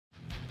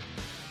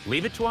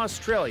Leave it to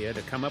Australia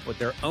to come up with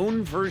their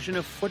own version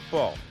of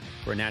football.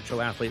 For a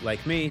natural athlete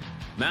like me,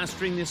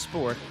 mastering this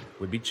sport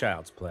would be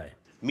child's play.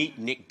 Meet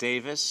Nick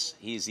Davis.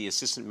 He's the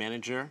assistant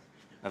manager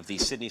of the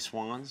Sydney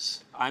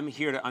Swans. I'm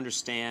here to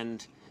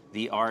understand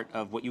the art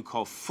of what you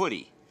call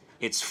footy.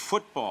 It's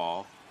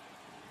football,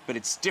 but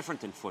it's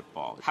different than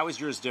football. How is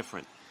yours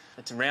different?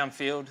 It's a round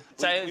field.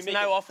 So it's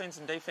no offense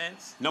and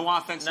defense. No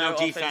offense, no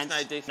defense.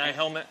 No defense. No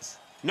helmets.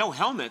 No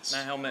helmets? No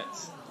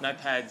helmets. No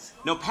pads.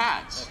 No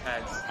pads? No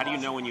pads. How do you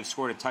know when you've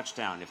scored a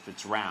touchdown if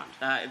it's round?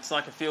 It's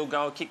like a field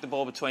goal. Kick the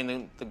ball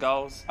between the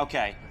goals.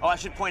 Okay. Oh, I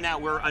should point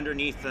out we're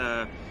underneath.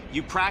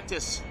 You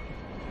practice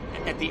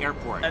at the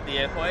airport. At the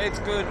airport. It's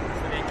good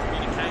for their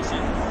communication.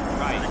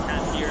 Right. They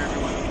can't hear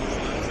everyone.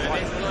 So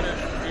there's a lot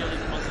of really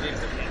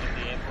positives at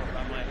the airport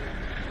runway.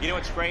 You know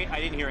what's great?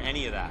 I didn't hear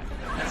any of that.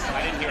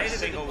 I didn't hear a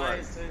single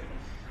word.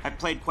 I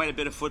played quite a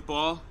bit of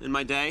football in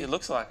my day. It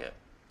looks like it.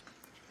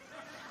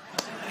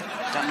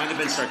 That might have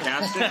been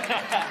sarcastic,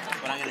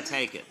 but I'm going to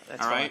take it.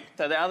 That's all right?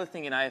 So the other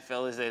thing in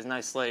AFL is there's no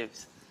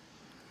sleeves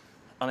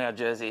on our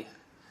jersey.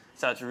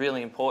 So it's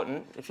really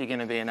important, if you're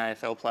going to be an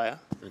AFL player,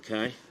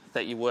 Okay.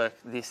 that you work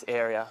this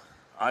area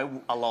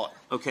a lot.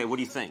 Okay, what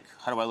do you think?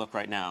 How do I look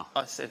right now?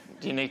 I said,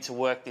 you need to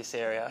work this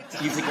area.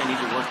 You think I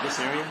need to work this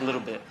area? A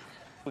little bit.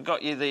 We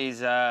got you these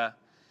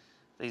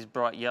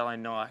bright yellow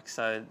Nikes,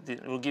 so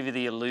it will give you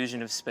the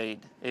illusion of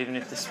speed. Even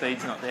if the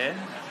speed's not there,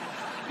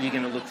 you're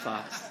going to look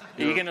fast.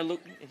 You're going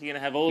to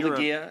have all the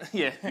gear.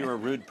 Yeah. You're a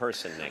rude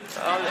person, Nick.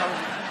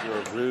 You're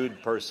a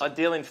rude person. I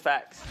deal in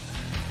facts.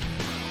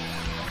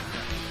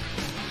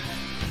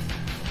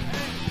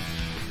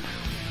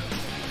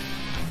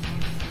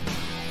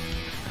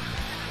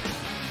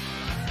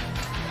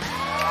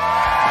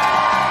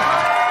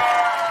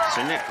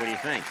 So, Nick, what do you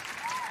think?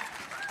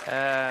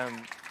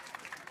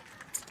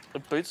 The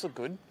boots look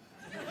good.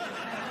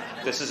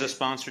 This is a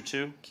sponsor,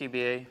 too?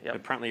 QBE, yep.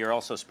 Apparently you're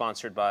also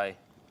sponsored by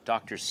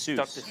Dr. Seuss.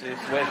 Dr. Seuss.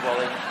 Where's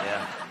Wally?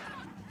 Yeah.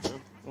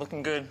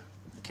 Looking good.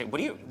 Okay, what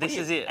do you... This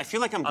is it. I feel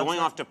like I'm going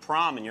off to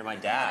prom and you're my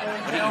dad.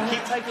 I'm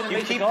taking to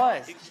meet the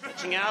guys. Keep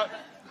stretching out.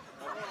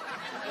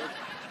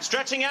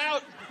 Stretching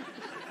out!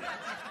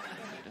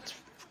 It's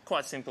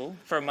quite simple.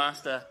 For a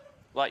master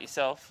like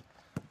yourself,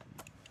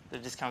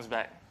 it just comes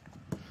back.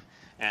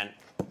 And...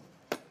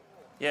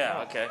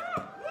 Yeah, okay.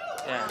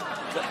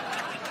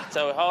 Yeah.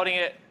 So we're holding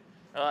it,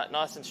 all right,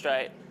 nice and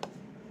straight.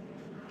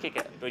 Kick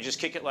it. Do we just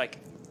kick it like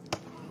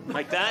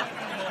that?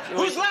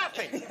 Who's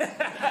laughing?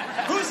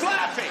 Who's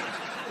laughing?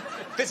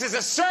 This is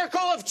a circle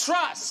of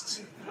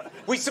trust.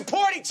 We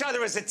support each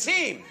other as a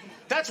team.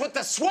 That's what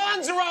the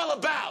Swans are all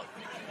about.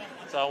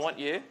 So I want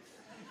you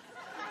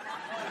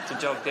to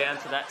jog down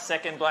to that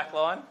second black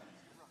line,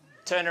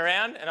 turn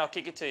around, and I'll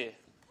kick it to you.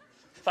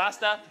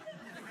 Faster.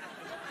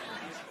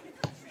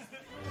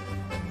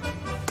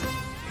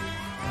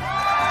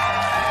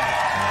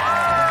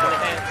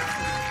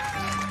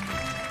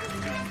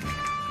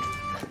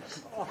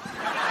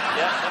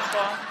 Yeah, that's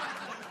fine.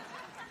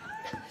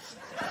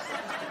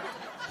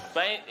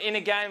 But in a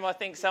game, I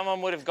think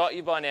someone would have got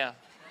you by now.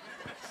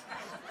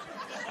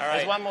 All right.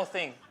 There's one more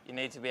thing. You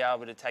need to be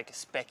able to take a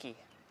specky.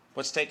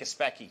 Let's take a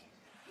specky.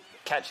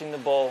 Catching the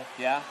ball.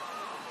 Yeah?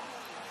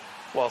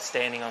 While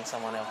standing on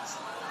someone else.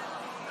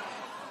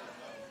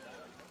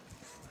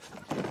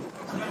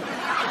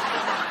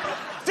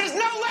 There's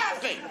no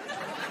laughing!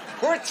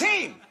 We're a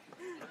team!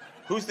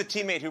 Who's the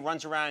teammate who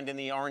runs around in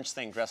the orange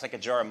thing dressed like a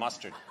jar of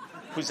mustard?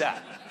 Who's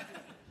that?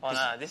 Oh,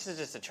 no, this is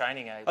just a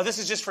training aid. Oh, this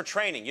is just for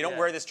training. You don't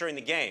wear this during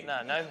the game.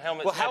 No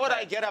helmets. Well, how no would I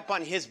pads. get up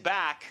on his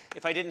back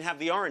if I didn't have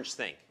the orange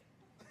thing?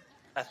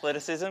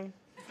 Athleticism,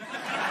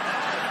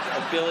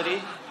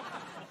 ability,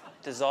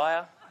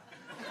 desire.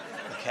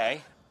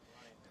 Okay.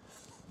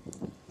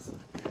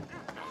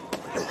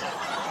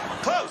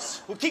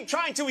 Close. We'll keep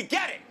trying till we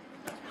get it.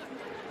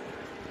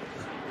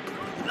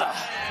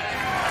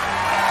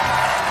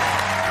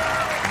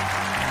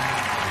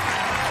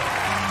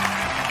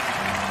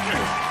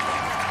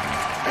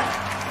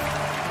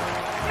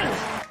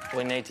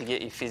 We need to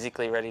get you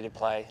physically ready to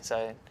play.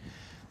 So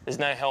there's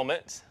no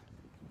helmets.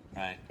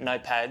 Right. No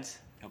pads.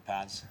 No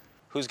pads.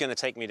 Who's going to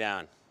take me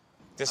down?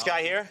 This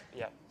guy here?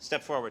 Yeah.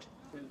 Step forward.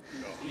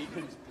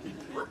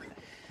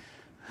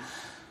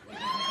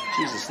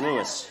 Jesus,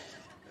 Lewis.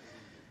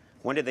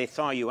 When did they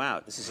thaw you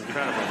out? This is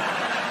incredible.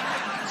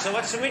 So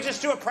let me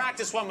just do a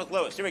practice one with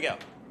Lewis. Here we go.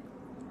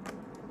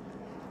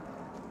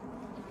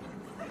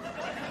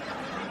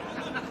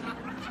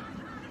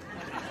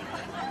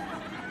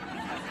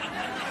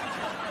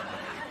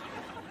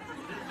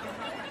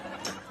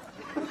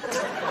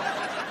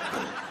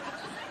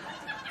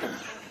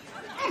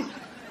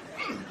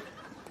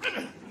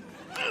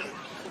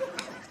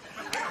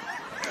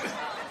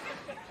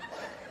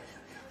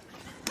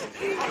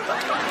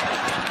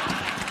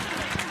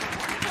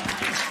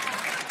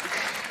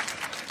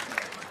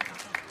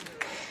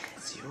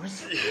 It's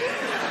yours?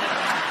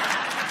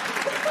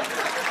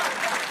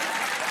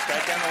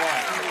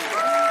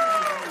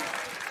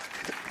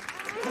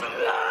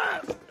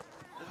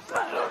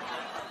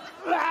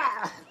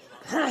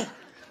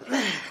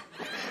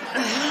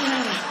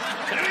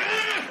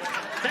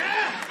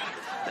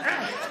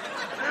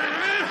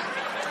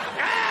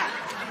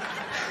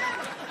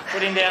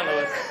 Lean down,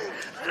 Lewis.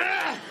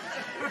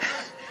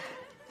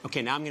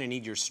 Okay, now I'm going to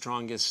need your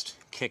strongest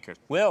kicker.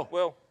 Will.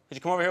 Will. Could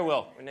you come over here,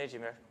 Will? We need you,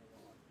 man.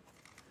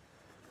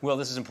 Will,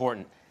 this is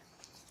important.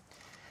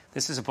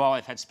 This is a ball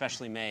I've had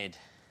specially made.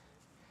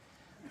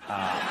 It's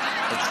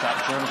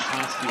got Jordan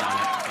Chonsky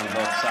on it on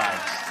both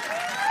sides.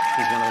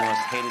 He's one of the most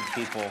hated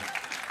people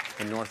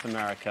in North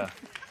America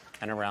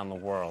and around the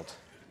world.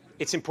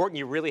 It's important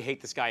you really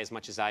hate this guy as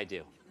much as I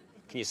do.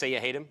 Can you say you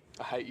hate him?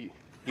 I hate you.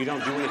 You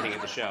don't do anything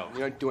at the show. You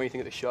don't do anything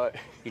at the show.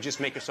 You just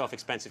make yourself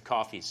expensive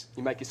coffees.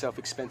 You make yourself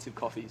expensive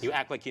coffees. You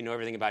act like you know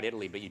everything about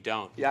Italy, but you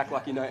don't. You act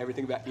like you know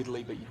everything about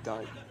Italy, but you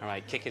don't. All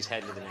right, kick his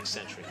head into the next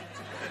century.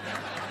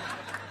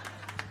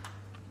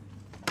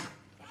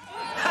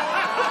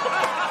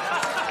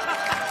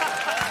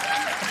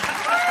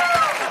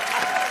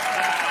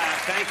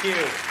 Thank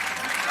you.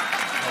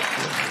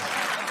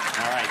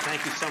 All right,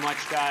 thank you so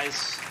much,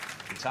 guys.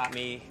 You taught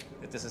me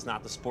that this is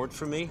not the sport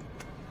for me.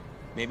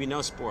 Maybe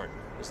no sport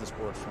is the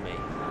sport for me.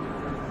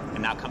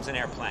 And now comes an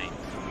airplane.